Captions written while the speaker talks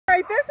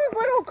right, this is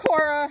little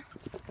Cora.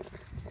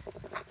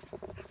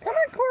 Come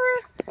on,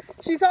 Cora.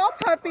 She's all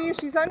puppy.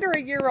 She's under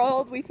a year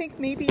old. We think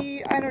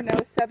maybe, I don't know,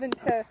 7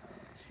 to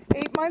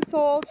 8 months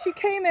old. She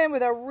came in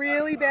with a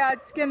really bad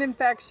skin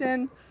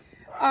infection.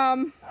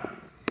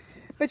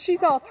 But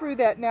she's all through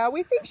that now.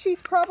 We think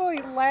she's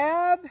probably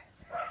lab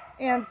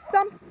and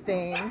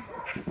something.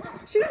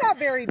 She's not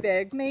very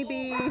big.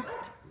 Maybe,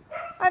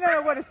 I don't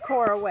know, what does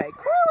Cora weigh?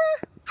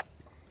 Cora!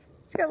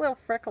 She's got little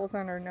freckles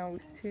on her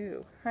nose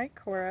too. Hi,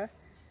 Cora.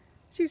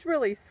 She's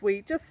really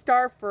sweet, just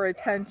starved for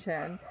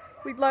attention.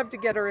 We'd love to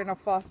get her in a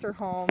foster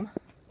home.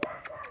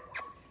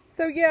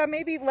 So yeah,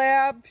 maybe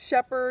lab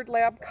shepherd,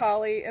 lab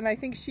collie, and I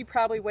think she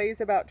probably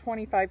weighs about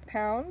 25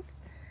 pounds.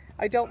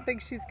 I don't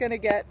think she's going to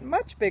get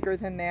much bigger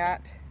than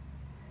that.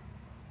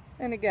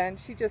 And again,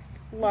 she just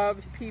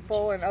loves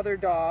people and other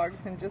dogs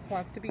and just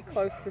wants to be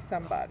close to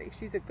somebody.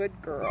 She's a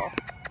good girl.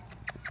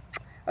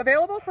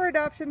 Available for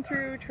adoption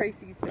through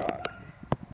Tracy's Dogs.